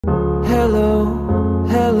Hello,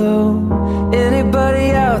 hello,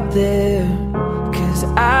 anybody out there? 'Cause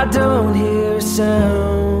I don't hear a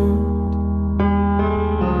sound.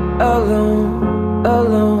 Alone,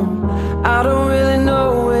 alone, I don't really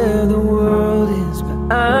know where the world is, but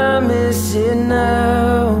I miss it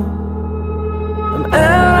now. I'm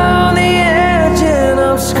out on the edge and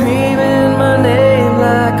I'm screaming my name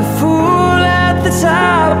like a fool at the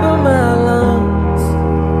top of my lungs.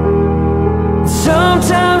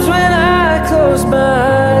 Sometimes when I close my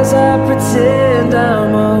eyes, I pretend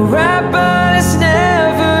I'm alright, but it's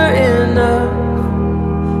never enough.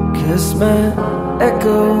 'Cause my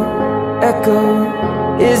echo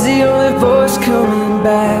is the only voice coming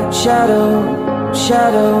back.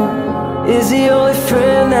 Shadow is the only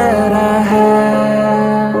friend that I have.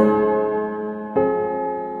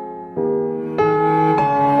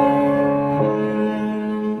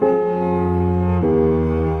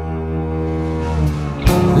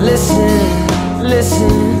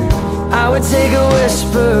 Listen, I would take a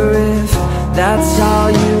whisper if that's all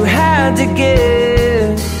you had to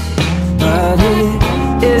give. But it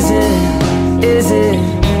isn't, is it?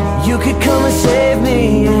 You could come and save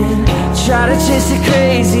me and try to chase it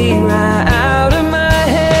crazy right out of my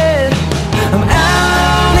head. I'm out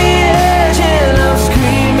on the edge and I'm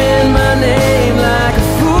screaming my name like a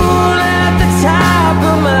fool at the top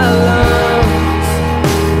of my lungs.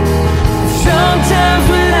 Sometimes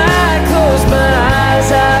when I close my eyes,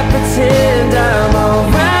 I pretend I'm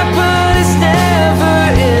alright, but it's never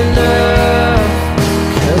enough.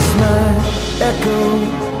 'Cause my echo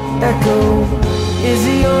is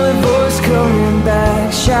the only voice coming back.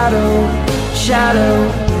 Shadow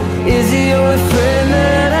is the only friend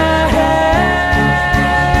that I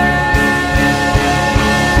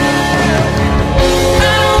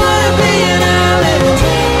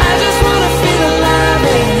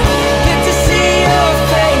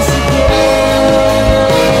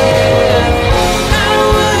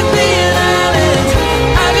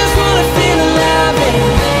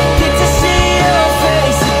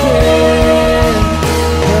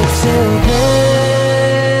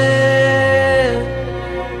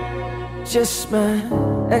just my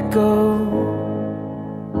echo,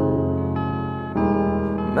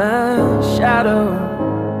 my shadow.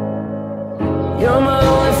 You're my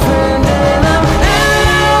only friend and I'm out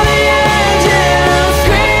on the edge and I'm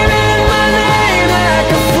screaming my name like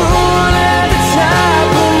a fool at the top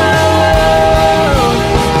of my lungs.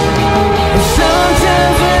 And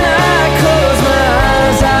sometimes when I close my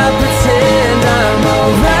eyes, I pretend I'm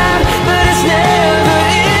alright, but it's never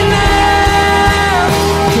enough.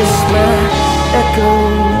 'Cause my echo,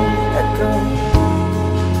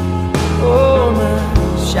 oh my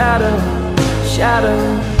shadow.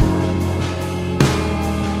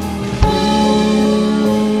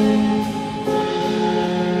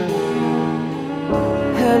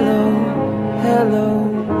 Hello,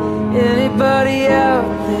 anybody